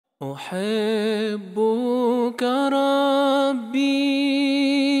أحبك ربي.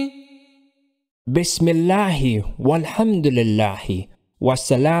 Bismillahi walhamdulillahi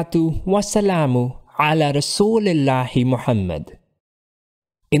wassalatu wassalamu ala Rasulillahi Muhammad.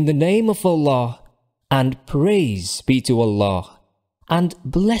 In the name of Allah, and praise be to Allah, and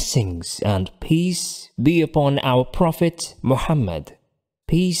blessings and peace be upon our Prophet Muhammad,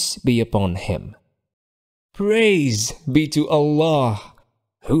 peace be upon him. Praise be to Allah,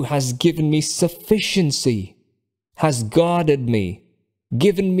 who has given me sufficiency, has guarded me,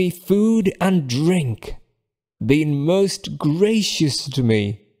 given me food and drink, been most gracious to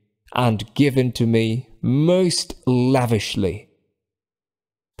me, and given to me most lavishly.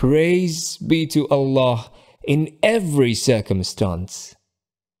 Praise be to Allah in every circumstance.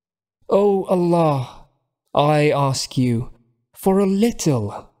 O Allah, I ask you for a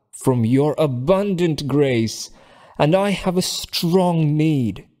little from your abundant grace, and I have a strong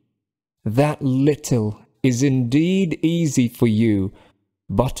need. That little is indeed easy for you,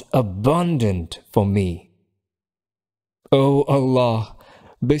 but abundant for me. O Allah,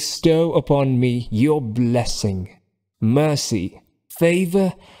 bestow upon me your blessing, mercy,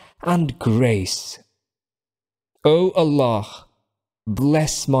 favor, and grace. O Allah,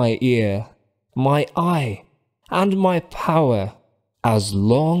 bless my ear, my eye, and my power as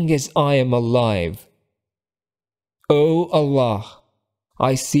long as I am alive. O Allah,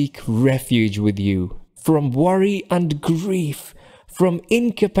 I seek refuge with you from worry and grief, from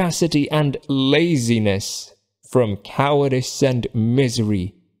incapacity and laziness, from cowardice and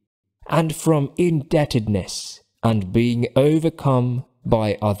misery, and from indebtedness and being overcome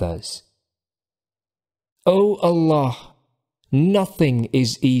by others. O Allah, nothing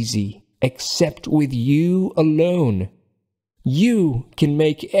is easy except with you alone. You can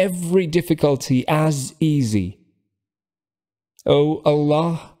make every difficulty as easy. O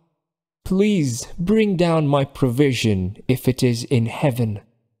Allah, please bring down my provision if it is in heaven.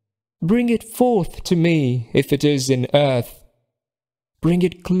 Bring it forth to me if it is in earth. Bring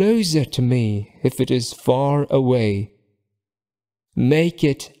it closer to me if it is far away. Make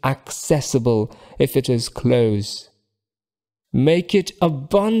it accessible if it is close. Make it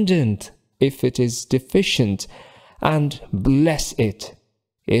abundant if it is deficient, and bless it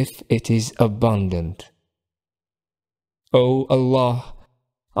if it is abundant. O Allah,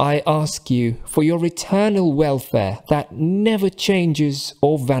 I ask you for your eternal welfare that never changes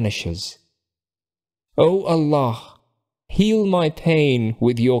or vanishes. O Allah, heal my pain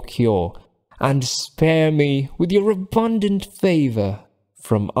with your cure, and spare me with your abundant favor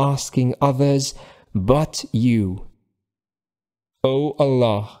from asking others but you. O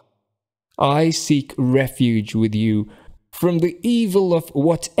Allah, I seek refuge with you from the evil of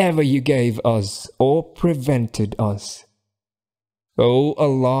whatever you gave us or prevented us. O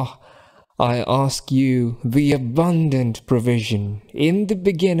Allah, I ask you the abundant provision in the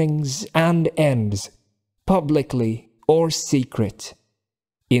beginnings and ends, publicly or secret,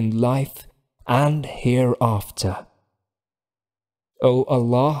 in life and hereafter. O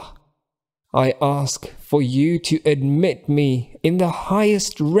Allah, I ask for you to admit me in the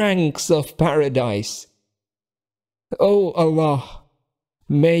highest ranks of paradise. O Allah,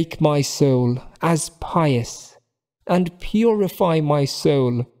 make my soul as pious and purify my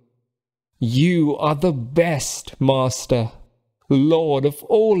soul. You are the best Master, Lord of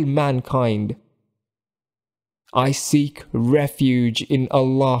all mankind. I seek refuge in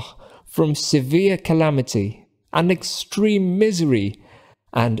Allah from severe calamity and extreme misery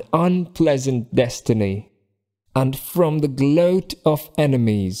and unpleasant destiny, and from the gloat of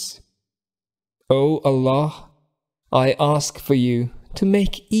enemies. O Allah, I ask for you to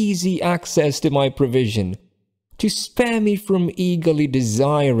make easy access to my provision, to spare me from eagerly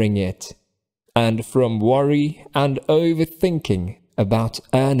desiring it, and from worry and overthinking about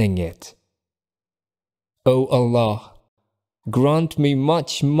earning it. O Allah, grant me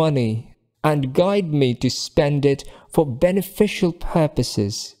much money and guide me to spend it for beneficial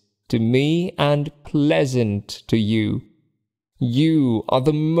purposes to me and pleasant to you. You are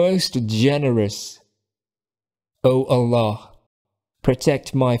the most generous. O Allah,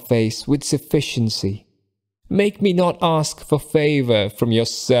 protect my face with sufficiency. Make me not ask for favor from your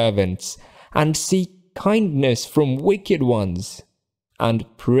servants, and seek kindness from wicked ones, and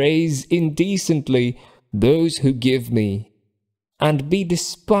praise indecently those who give me, and be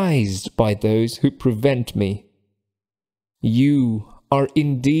despised by those who prevent me. You are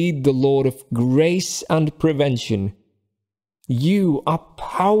indeed the Lord of grace and prevention. You are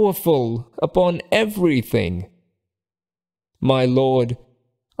powerful upon everything. My Lord,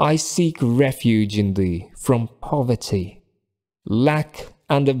 I seek refuge in Thee from poverty, lack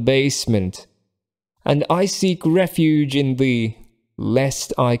and abasement, and I seek refuge in thee,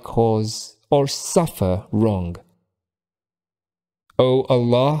 lest I cause or suffer wrong. O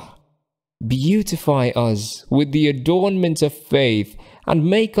Allah, beautify us with the adornment of faith, and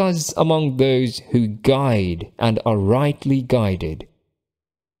make us among those who guide and are rightly guided.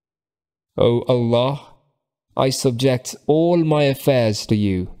 O Allah, I subject all my affairs to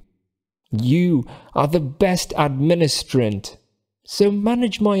you. You are the best administrant, so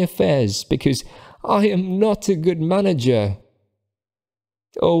manage my affairs, because I am not a good manager.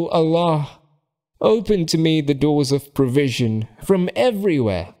 O Allah, open to me the doors of provision from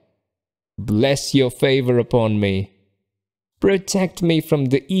everywhere. Bless your favor upon me. Protect me from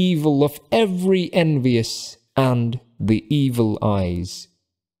the evil of every envious and the evil eyes.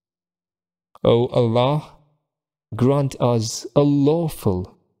 O Allah, grant us a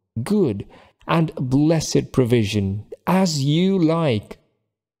lawful, good, and blessed provision as you like.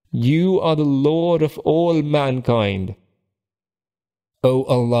 You are the Lord of all mankind. O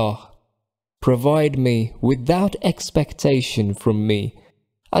Allah, provide me without expectation from me,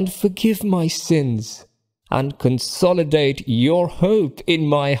 and forgive my sins, and consolidate your hope in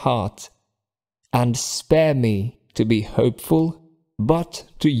my heart, and spare me to be hopeful but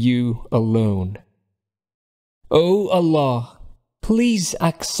to you alone. O Allah, please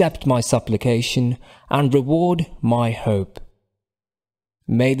accept my supplication and reward my hope.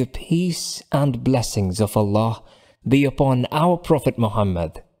 May the peace and blessings of Allah be upon our Prophet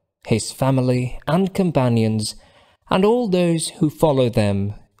Muhammad, his family and companions, and all those who follow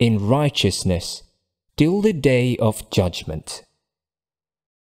them in righteousness till the day of judgment.